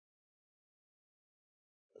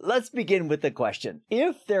let's begin with the question.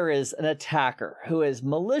 If there is an attacker who is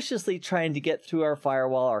maliciously trying to get through our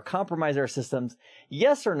firewall or compromise our systems,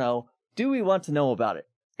 yes or no, do we want to know about it?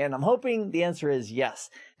 And I'm hoping the answer is yes.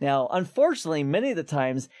 Now, unfortunately, many of the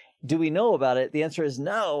times, do we know about it? The answer is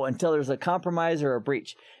no until there's a compromise or a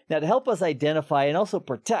breach. Now, to help us identify and also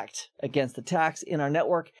protect against attacks in our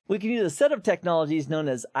network, we can use a set of technologies known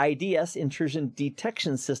as IDS, Intrusion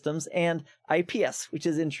Detection Systems, and IPS, which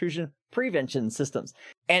is Intrusion Prevention Systems.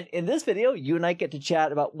 And in this video, you and I get to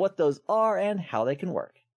chat about what those are and how they can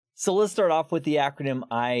work. So let's start off with the acronym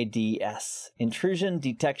IDS, Intrusion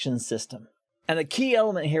Detection System. And a key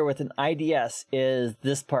element here with an IDS is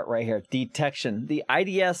this part right here, detection. The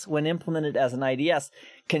IDS, when implemented as an IDS,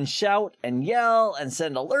 can shout and yell and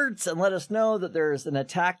send alerts and let us know that there's an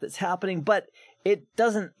attack that's happening, but it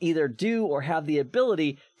doesn't either do or have the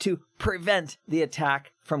ability to prevent the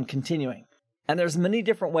attack from continuing. And there's many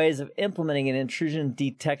different ways of implementing an intrusion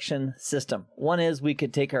detection system. One is we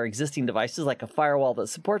could take our existing devices like a firewall that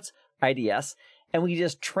supports IDS and we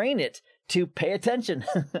just train it to pay attention.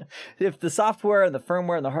 If the software and the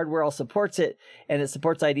firmware and the hardware all supports it and it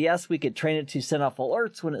supports IDS, we could train it to send off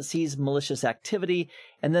alerts when it sees malicious activity.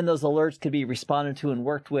 And then those alerts could be responded to and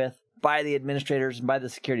worked with by the administrators and by the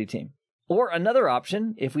security team. Or another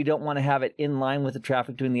option, if we don't want to have it in line with the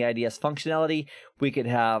traffic doing the IDS functionality, we could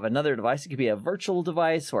have another device. It could be a virtual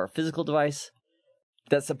device or a physical device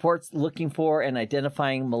that supports looking for and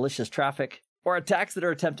identifying malicious traffic or attacks that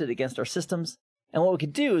are attempted against our systems. And what we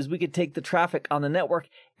could do is we could take the traffic on the network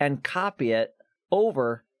and copy it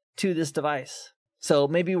over to this device. So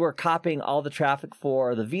maybe we're copying all the traffic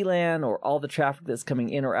for the VLAN or all the traffic that's coming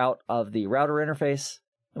in or out of the router interface.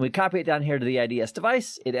 And we copy it down here to the IDS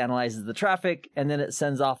device. It analyzes the traffic and then it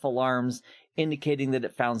sends off alarms indicating that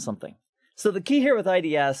it found something. So the key here with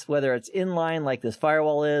IDS, whether it's inline like this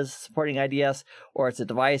firewall is supporting IDS, or it's a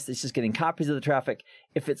device that's just getting copies of the traffic,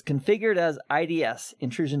 if it's configured as IDS,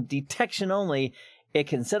 intrusion detection only, it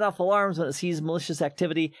can set off alarms when it sees malicious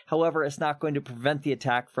activity. However, it's not going to prevent the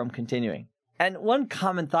attack from continuing. And one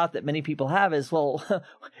common thought that many people have is, well,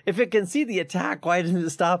 if it can see the attack, why doesn't it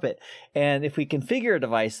stop it? And if we configure a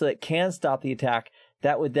device so that it can stop the attack,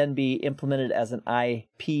 that would then be implemented as an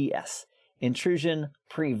IPS, Intrusion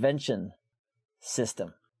Prevention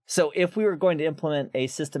System. So if we were going to implement a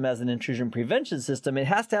system as an intrusion prevention system, it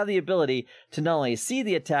has to have the ability to not only see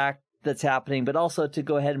the attack that's happening, but also to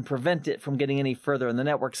go ahead and prevent it from getting any further in the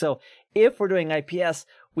network. So if we're doing IPS,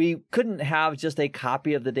 we couldn't have just a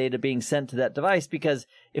copy of the data being sent to that device, because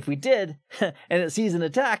if we did and it sees an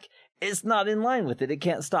attack, it's not in line with it. It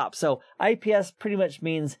can't stop. So IPS pretty much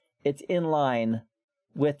means it's in line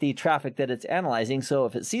with the traffic that it's analyzing. So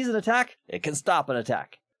if it sees an attack, it can stop an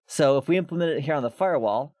attack. So if we implement it here on the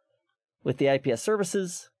firewall with the IPS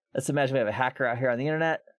services, let's imagine we have a hacker out here on the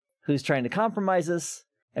internet who's trying to compromise us,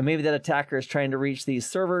 and maybe that attacker is trying to reach these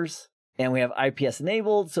servers, and we have IPS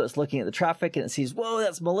enabled, so it's looking at the traffic and it sees, whoa,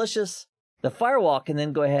 that's malicious. The firewall can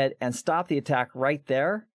then go ahead and stop the attack right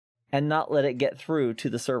there and not let it get through to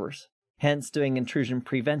the servers, hence doing intrusion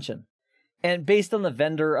prevention. And based on the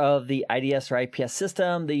vendor of the IDS or IPS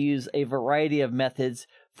system, they use a variety of methods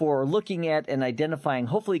for looking at and identifying,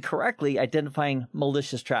 hopefully correctly, identifying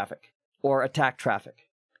malicious traffic or attack traffic.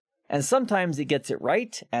 And sometimes it gets it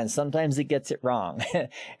right, and sometimes it gets it wrong.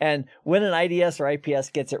 And when an IDS or IPS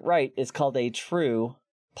gets it right, it's called a true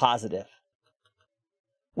positive,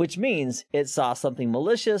 which means it saw something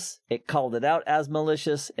malicious, it called it out as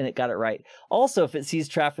malicious, and it got it right. Also, if it sees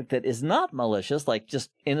traffic that is not malicious, like just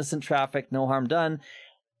innocent traffic, no harm done,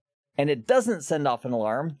 and it doesn't send off an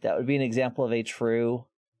alarm, that would be an example of a true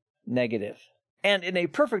negative. And in a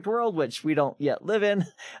perfect world, which we don't yet live in,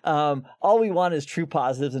 all we want is true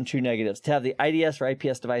positives and true negatives, to have the IDS or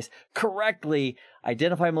IPS device correctly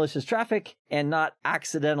identify malicious traffic and not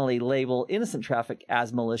accidentally label innocent traffic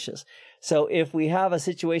as malicious. So if we have a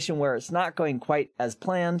situation where it's not going quite as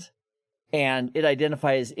planned and it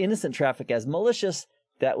identifies innocent traffic as malicious,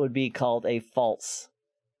 that would be called a false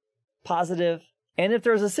positive. And if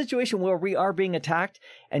there's a situation where we are being attacked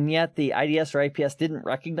and yet the IDS or IPS didn't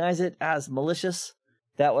recognize it as malicious,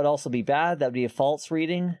 that would also be bad. That would be a false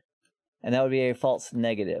reading, and that would be a false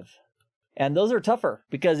negative. And those are tougher,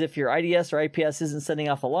 because if your IDS or IPS isn't sending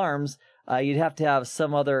off alarms, you'd have to have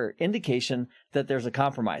some other indication that there's a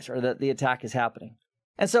compromise or that the attack is happening.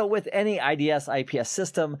 And so with any IDS IPS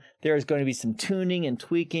system, there is going to be some tuning and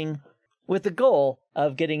tweaking with the goal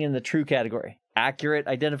of getting in the true category. Accurate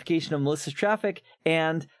identification of malicious traffic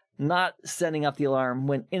and not sending off the alarm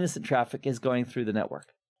when innocent traffic is going through the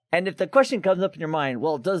network. And if the question comes up in your mind,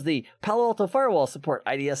 well, does the Palo Alto firewall support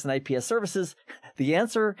IDS and IPS services? The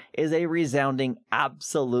answer is a resounding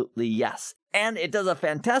absolutely yes. And it does a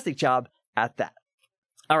fantastic job at that.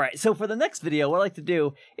 All right, so for the next video, what I'd like to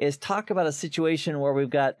do is talk about a situation where we've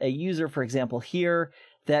got a user, for example, here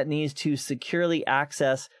that needs to securely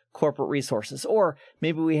access corporate resources. Or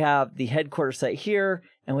maybe we have the headquarters site here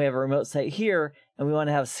and we have a remote site here, and we want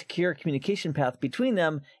to have a secure communication path between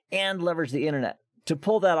them and leverage the internet. To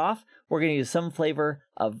pull that off, we're going to use some flavor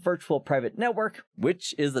of virtual private network,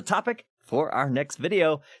 which is the topic for our next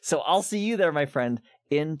video. So I'll see you there, my friend,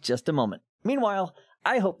 in just a moment. Meanwhile,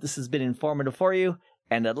 I hope this has been informative for you,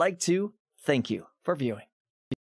 and I'd like to thank you for viewing.